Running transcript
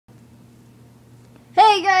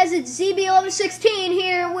Hey guys, it's ZB1116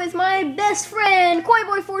 here with my best friend,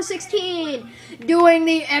 KoiBoy416, doing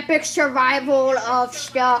the epic survival of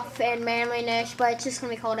stuff and manliness, but it's just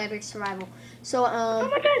gonna be called epic survival. So, oh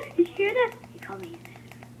my god, did you hear that? He called me.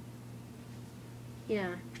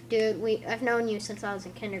 Yeah, dude, I've known you since I was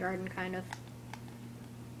in kindergarten, kind of.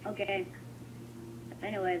 Okay.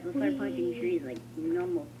 Anyways, let's start punching trees like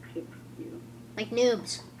normal kids do. Like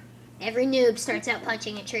noobs. Every noob starts out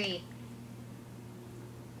punching a tree.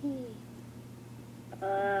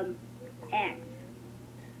 X.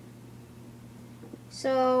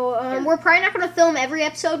 So, we're probably not going to film every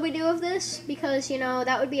episode we do of this because, you know,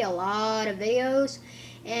 that would be a lot of videos.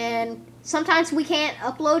 And sometimes we can't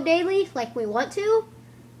upload daily like we want to.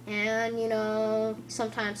 And, you know,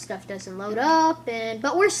 sometimes stuff doesn't load up.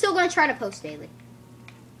 But we're still going to try to post daily.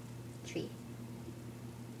 Tree.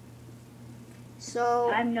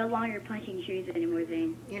 So... I'm no longer punching trees anymore,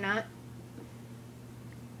 Zane. You're not?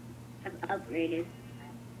 I've upgraded.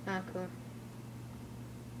 Oh, cool.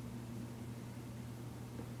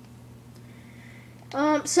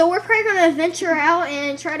 So we're probably gonna venture out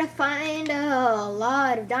and try to find a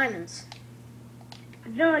lot of diamonds.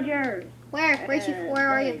 Villagers. Where? Where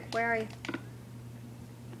are you? Where are you?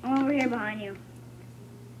 I'm over here behind you.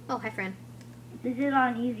 Oh, hi, friend. This is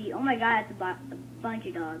on easy. Oh my god, it's a bunch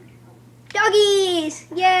of dogs. Doggies!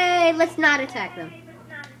 Yay! Let's not attack them.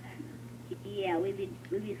 Yeah, we'd be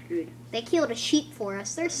screwed. They killed a sheep for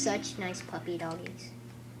us. They're such nice puppy doggies.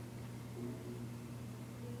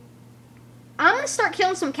 I'm gonna start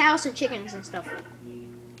killing some cows and chickens and stuff.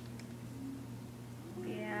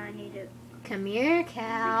 Yeah, I need to. Come here,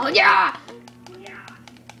 cow. Yeah!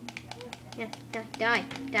 Yeah, die.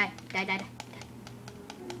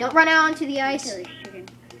 Don't run out onto the ice.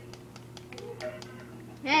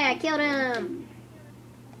 Yeah, I killed him.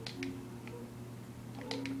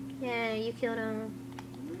 Yeah, you killed him.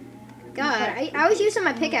 God, I was using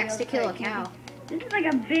my pickaxe to kill a cow. This is like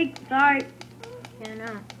a big, sorry. Yeah, I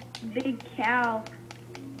know. Big cow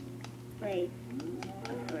place.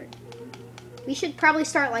 We should probably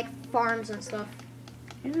start like farms and stuff.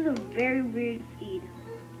 This is a very weird seed.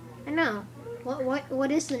 I know.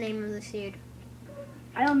 What is the name of the seed?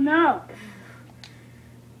 I don't know.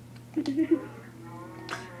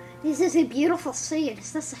 This is a beautiful seed.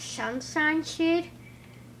 Is this a sunshine seed?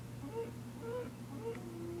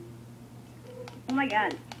 Oh my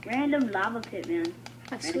god. Random lava pit, man.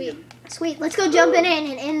 Oh, sweet. Sweet. Let's go jump in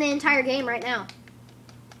and end the entire game right now.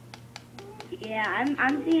 Yeah,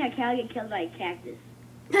 I'm seeing a cow get killed by a cactus.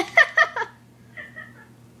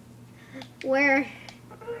 Where?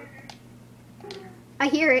 I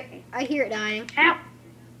hear it. I hear it dying. Ow!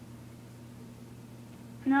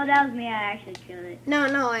 No, that was me. I actually killed it.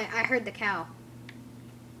 No, I heard the cow.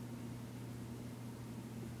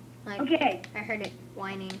 Like, okay. I heard it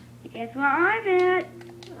whining. Guess where I'm at?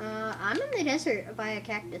 I'm in the desert by a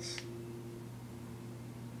cactus.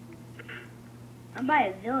 I'm by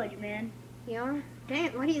a village, man. You are? Dang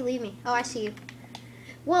it, why do you leave me? Oh, I see you.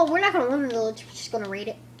 Well, we're not going to live in the village. We're just going to raid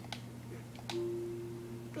it.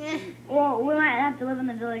 Yeah. Well, we might have to live in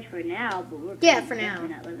the village for now, but we're for now.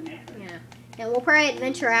 Not living there. Yeah. And we'll probably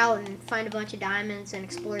venture out and find a bunch of diamonds and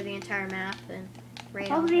explore the entire map and raid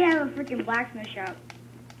all. Hopefully, have a freaking blacksmith shop.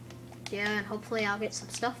 Yeah, and hopefully I'll get some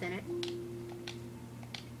stuff in it.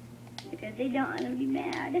 Because they don't, I'm gonna be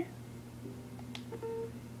mad.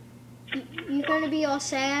 You gonna be all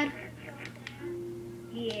sad?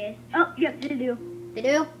 Yes. Oh, yep, they do. They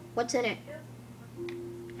do? What's in it?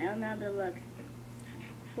 I don't know, but look.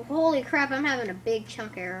 Well, holy crap, I'm having a big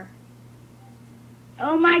chunk error.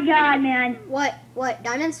 Oh my god, man. What?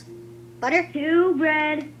 Diamonds? Butter? 2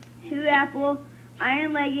 bread, 2 apple,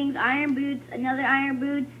 iron leggings, iron boots, another iron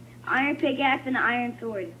boots, iron pickaxe, and an iron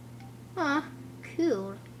sword. Aw,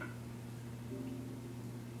 cool.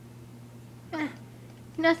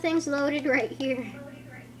 Nothing's loaded right here.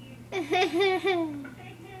 Hey,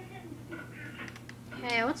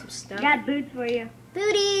 I want some stuff. Got boots for you.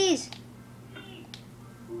 Booties!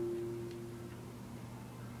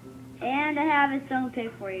 And I have a stone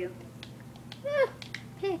pick for you.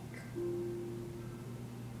 Pick.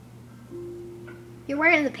 You're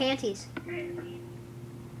wearing the panties.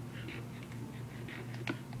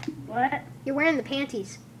 What? You're wearing the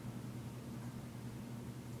panties.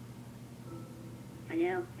 I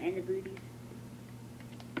know, and the booties.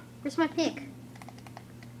 Where's my pick?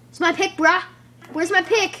 It's my pick, bruh! Where's my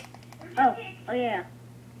pick? Oh yeah.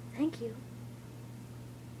 Thank you.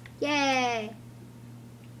 Yay!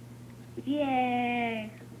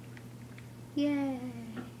 Yay! Yay!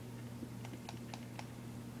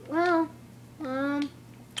 Well, I'm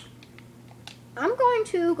going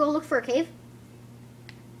to go look for a cave.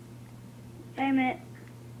 Wait a minute.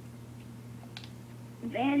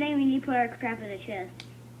 If anything, we need to put our crap in the chest.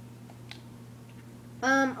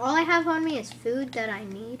 All I have on me is food that I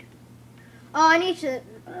need. Oh, I need to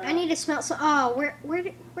smell some. Oh,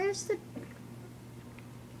 where's the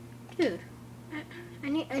dude? I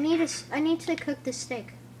need to cook the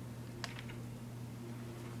steak.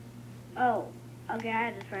 Oh, okay, I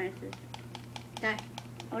have the furnaces. Die.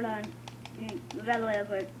 Hold on. Move out of the way real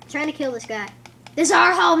quick. Trying to kill this guy. This is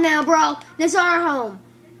our home now, bro. This is our home.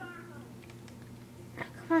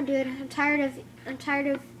 Come on, dude. I'm tired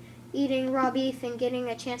of eating raw beef and getting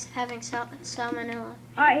a chance of having salmonella.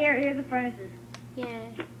 Alright, here's the furnaces. Yeah.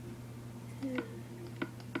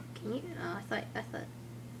 Can you? Oh, I thought.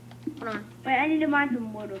 Hold on. Wait, I need to mine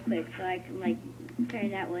some wood real quick so I can, like,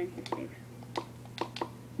 turn that one into sticks.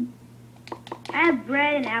 I have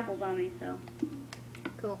bread and apples on me, so.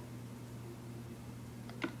 Cool.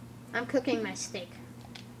 I'm cooking my steak.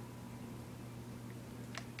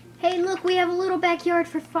 Hey, look, we have a little backyard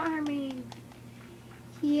for farming.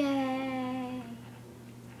 Yay.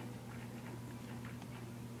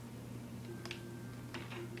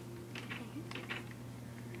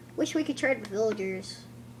 Wish we could trade with villagers.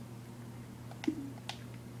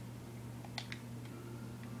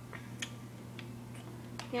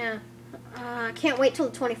 Yeah. I can't wait till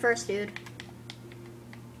the 21st, dude.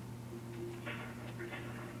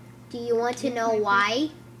 Do you want to know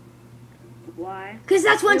why? Why? Because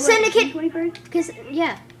that's when Syndicate... 21st? Because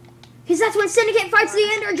that's when Syndicate fights the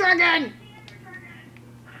Ender Dragon!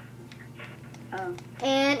 Oh.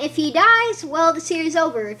 And if he dies, well, the series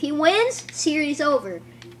over. If he wins, series over.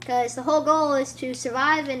 Because the whole goal is to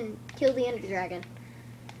survive and kill the Ender Dragon.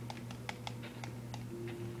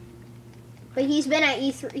 But he's been at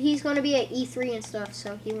E3. He's going to be at E3 and stuff,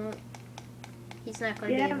 so he won't. He's not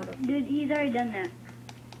going to be able to. Dude, he's already done that.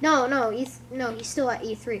 No, he's still at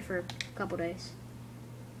E3 for a couple days.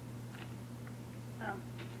 Oh,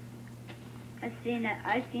 I've seen that.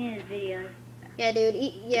 I've seen his videos. Yeah, dude.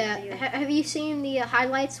 Have you seen the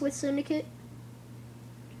highlights with Syndicate?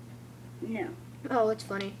 No. Oh, it's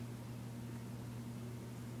funny.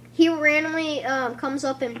 He randomly comes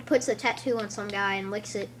up and puts a tattoo on some guy and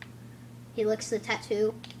licks it. He licks the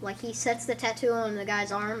tattoo. Like, he sets the tattoo on the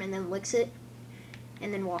guy's arm and then licks it.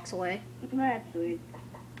 And then walks away. That's weird.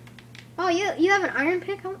 Oh, you have an iron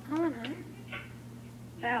pick? I want that.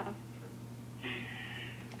 Wow.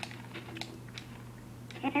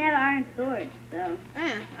 And I have an iron sword, so.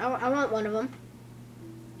 Yeah, I want one of them.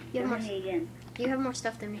 You have Me again. You have more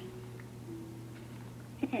stuff than me.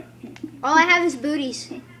 All I have is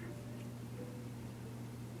booties.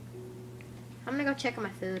 I'm gonna go check on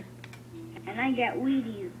my food. And I got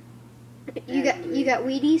Wheaties. You got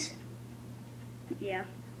Wheaties? Yeah.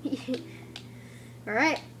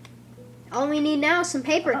 Alright. All we need now is some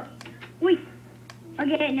paper. Oh, wait.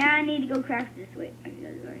 Okay, now I need to go craft this. Wait, I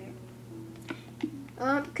gotta go here.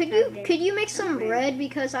 Could you make some bread,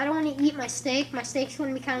 because I don't want to eat my steak. My steak's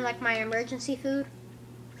going to be kind of like my emergency food.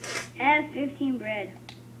 I have 15 bread.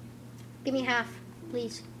 Give me half,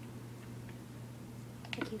 please.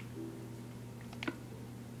 Thank you.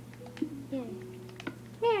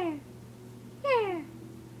 Yeah.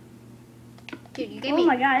 Dude, you gave me. Oh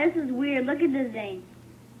my god, this is weird. Look at this thing.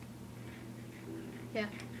 Yeah.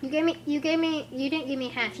 You didn't give me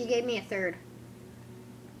half. You gave me a third.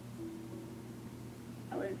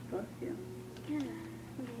 I wasn't supposed to. Yeah.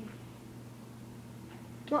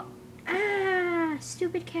 Well,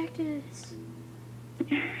 stupid cactus.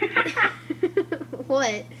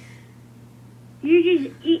 What?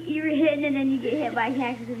 You're hitting it and you get hit by a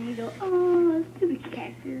cactus and you go, oh, stupid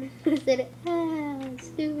cactus. I said,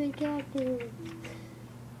 stupid cactus.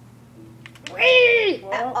 Whee!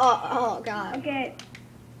 Well, Oh, God. Okay.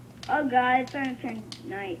 Oh, God, it's starting to turn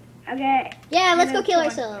night. Okay. Yeah, let's go kill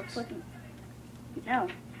ourselves. No.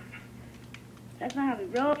 That's not how we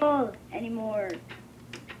roll anymore.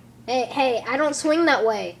 Hey, I don't swing that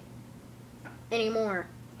way anymore.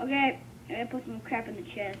 Okay, I'm gonna put some crap in the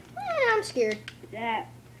chest. I'm scared. That.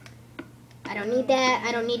 I don't need that.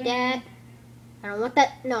 I don't need that. I don't want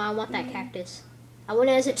that. No, I want that cactus. I want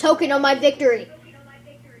it as a token of my victory.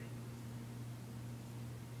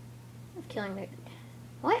 I'm killing it.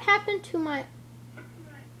 What happened to my...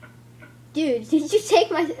 Dude, did you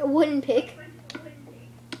take my wooden pick?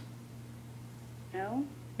 No.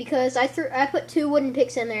 Because I put 2 wooden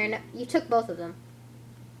picks in there and you took both of them.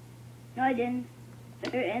 No, I didn't.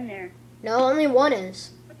 They're in there. No, only one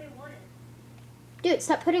is. Dude,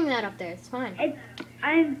 stop putting that up there. It's fine.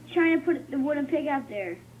 I'm trying to put the wooden pick out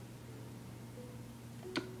there.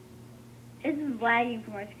 This is lagging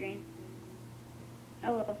from our screen.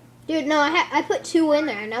 Oh well. Dude, no, I put 2 in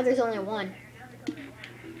there and now there's only 1.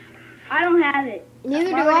 I don't have it. Neither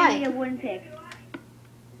do Why would I. need a wooden pick?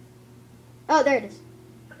 Oh, there it is.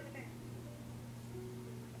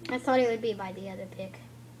 I thought it would be by the other pick.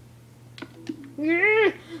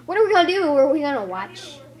 What are we gonna do? Are we gonna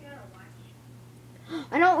watch?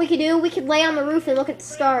 I know what we could do. We could lay on the roof and look at the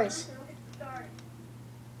stars.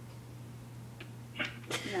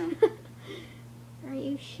 No. Are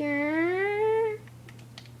you sure?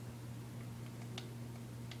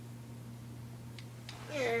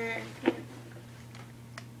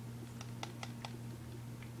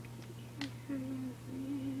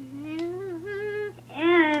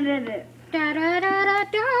 And it. Da da da da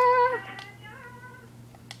da.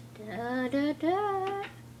 Da da da.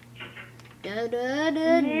 Da da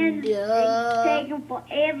da Man, da. it's taking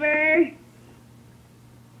forever.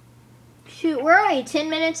 Shoot, we're already 10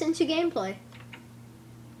 minutes into gameplay.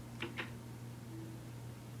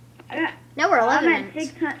 Now we're 11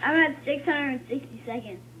 minutes. I'm at 660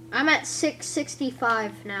 seconds. I'm at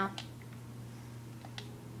 665 now.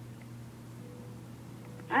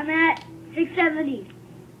 I'm at 670.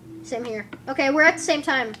 Same here. Okay, we're at the same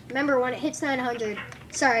time. Remember, when it hits 900.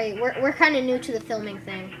 Sorry, we're kind of new to the filming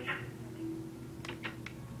thing.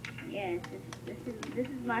 Yeah, this is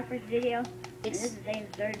my first video. And this is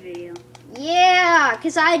Zane's third video. Yeah,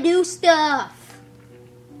 because I do stuff.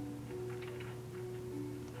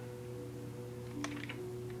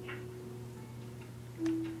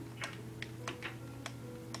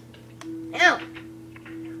 Ow.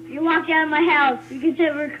 You walked out of my house. You can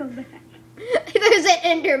never come back. There's an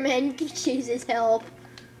enderman. You can choose his help.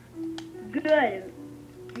 Good.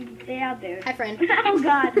 You can stay out there. Hi, friend. Oh,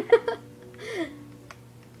 God.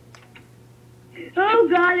 Oh,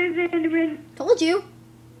 God, there's an enderman. Told you.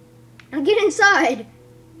 Now get inside.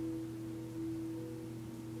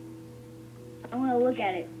 I want to look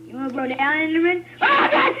at it. You want to go down, enderman? Oh,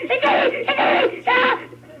 God! It's me! Ah!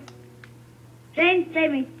 Zane,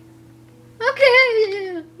 save me.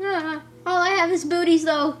 Okay. All I have is booties,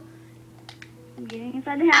 though. I'm getting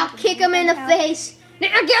inside the house. I'll kick him in the face.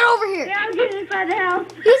 Now get over here. Yeah, I'm getting inside the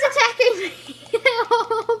house. He's attacking me.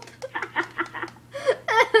 Help.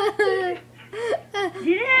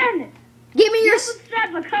 Get in. Give me your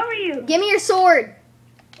Steps, I'll cover you. Give me your sword.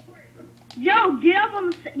 Joe, get up on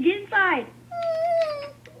the get inside.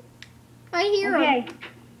 I hear him. Okay.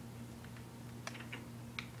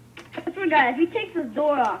 I forgot, if he takes the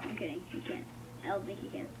door off, I'm kidding, he can't. I don't think he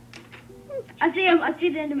can. I see him, I see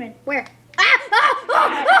the enderman. Where? Ah! Ah!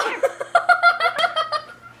 Ah!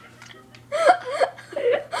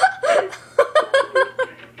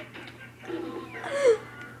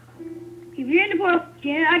 If you're in the portal,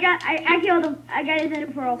 I killed him. I got his in the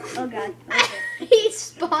portal. Oh God. Okay. He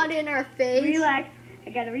spawned in our face. Relax. I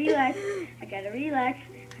gotta relax. I gotta relax.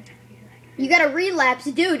 You gotta relapse,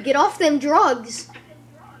 dude. Get off them drugs.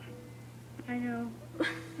 I know.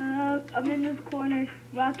 I'm in this corner,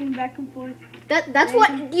 rocking back and forth. That's what,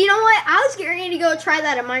 you know what? I was getting ready to go try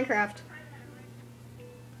that in Minecraft.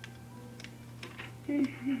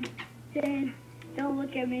 Dan, don't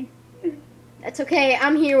look at me. That's okay.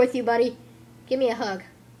 I'm here with you, buddy. Give me a hug.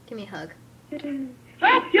 Give me a hug.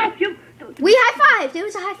 Oh, yo. We high-fived. It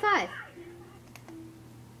was a high five.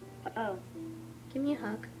 Oh. Give me a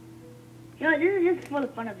hug. You know, this is just for the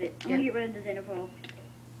fun of it. I'm gonna get rid of this inner portal.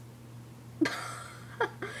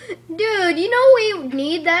 Dude, you know we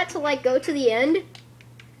need that to, like, go to the end?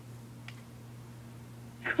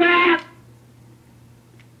 Crap!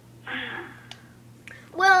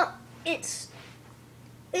 Well, it's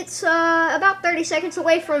about 30 seconds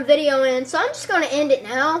away from video end, so I'm just going to end it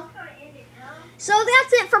now. So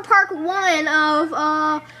that's it for part 1 of,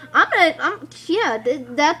 that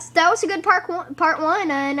was a good part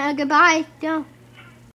 1, and goodbye. Yeah.